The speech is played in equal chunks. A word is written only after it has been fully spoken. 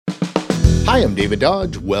Hi, I'm David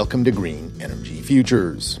Dodge. Welcome to Green Energy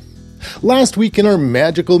Futures. Last week in our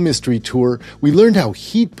magical mystery tour, we learned how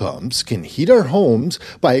heat pumps can heat our homes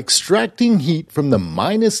by extracting heat from the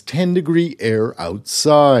minus 10 degree air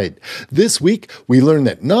outside. This week, we learned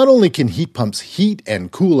that not only can heat pumps heat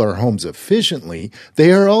and cool our homes efficiently,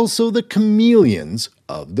 they are also the chameleons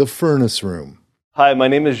of the furnace room. Hi, my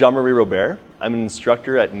name is Jean-Marie Robert. I'm an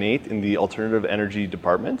instructor at NAIT in the Alternative Energy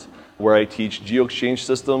Department, where I teach geo-exchange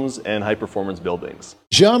systems and high-performance buildings.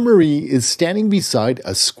 Jean-Marie is standing beside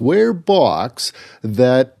a square box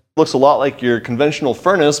that Looks a lot like your conventional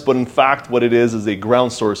furnace, but in fact what it is a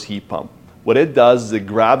ground source heat pump. What it does is it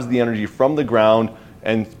grabs the energy from the ground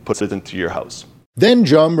and puts it into your house. Then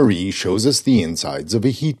Jean-Marie shows us the insides of a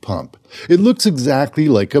heat pump. It looks exactly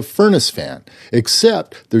like a furnace fan,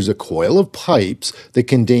 except there's a coil of pipes that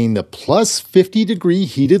contain the plus 50 degree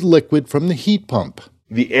heated liquid from the heat pump.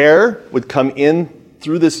 The air would come in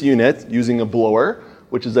through this unit using a blower,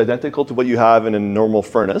 which is identical to what you have in a normal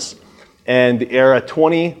furnace. And the air at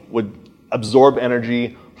 20 would absorb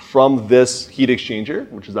energy from this heat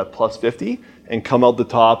exchanger, which is at plus 50, and come out the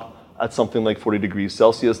top at something like 40 degrees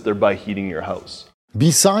Celsius, thereby heating your house.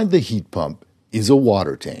 Beside the heat pump is a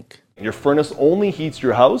water tank. Your furnace only heats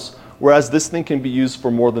your house, whereas this thing can be used for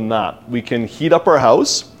more than that. We can heat up our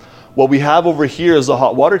house. What we have over here is a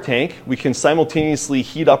hot water tank. We can simultaneously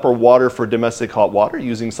heat up our water for domestic hot water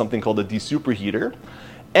using something called a desuperheater.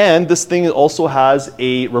 And this thing also has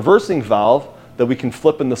a reversing valve that we can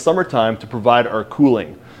flip in the summertime to provide our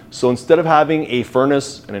cooling. So instead of having a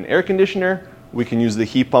furnace and an air conditioner, we can use the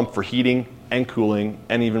heat pump for heating and cooling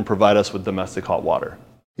and even provide us with domestic hot water.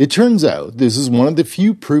 It turns out this is one of the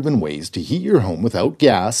few proven ways to heat your home without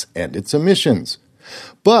gas and its emissions.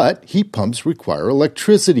 But heat pumps require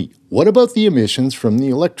electricity. What about the emissions from the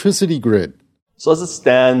electricity grid? So as it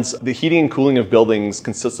stands, the heating and cooling of buildings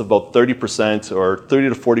consists of about 30% or 30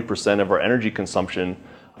 to 40% of our energy consumption.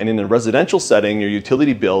 And in a residential setting, your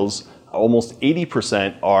utility bills, almost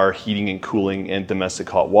 80% are heating and cooling and domestic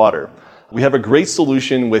hot water. We have a great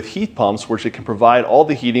solution with heat pumps, which it can provide all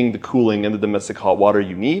the heating, the cooling, and the domestic hot water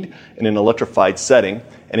you need in an electrified setting.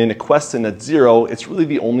 And in a quest to net zero, it's really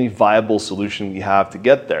the only viable solution we have to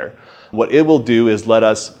get there. What it will do is let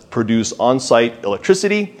us produce on-site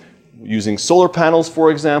electricity using solar panels, for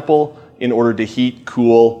example, in order to heat,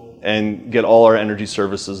 cool, and get all our energy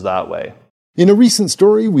services that way. In a recent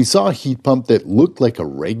story, we saw a heat pump that looked like a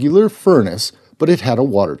regular furnace, but it had a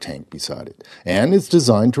water tank beside it. And it's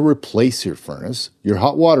designed to replace your furnace, your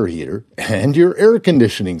hot water heater, and your air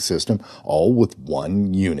conditioning system, all with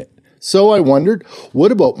one unit. So I wondered,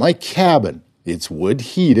 what about my cabin? It's wood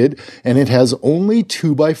heated, and it has only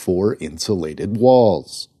 2x4 insulated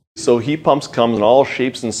walls. So heat pumps come in all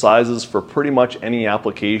shapes and sizes for pretty much any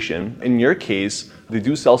application. In your case, they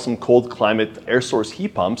do sell some cold climate air source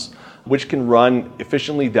heat pumps, which can run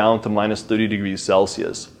efficiently down to minus 30 degrees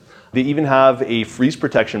Celsius. They even have a freeze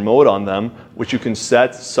protection mode on them, which you can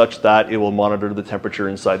set such that it will monitor the temperature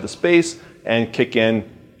inside the space and kick in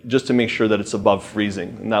just to make sure that it's above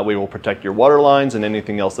freezing. And that way it will protect your water lines and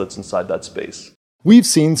anything else that's inside that space. We've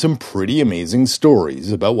seen some pretty amazing stories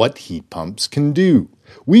about what heat pumps can do.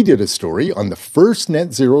 We did a story on the first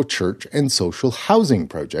net zero church and social housing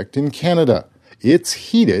project in Canada. It's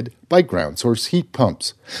heated by ground source heat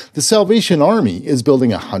pumps. The Salvation Army is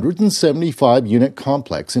building a 175-unit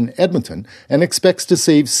complex in Edmonton and expects to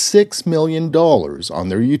save $6 million on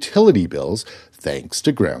their utility bills thanks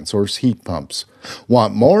to ground source heat pumps.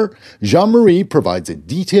 Want more? Jean-Marie provides a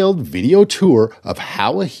detailed video tour of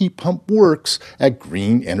how a heat pump works at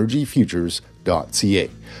greenenergyfutures.ca.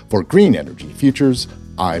 For Green Energy Futures,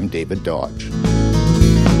 I'm David Dodge.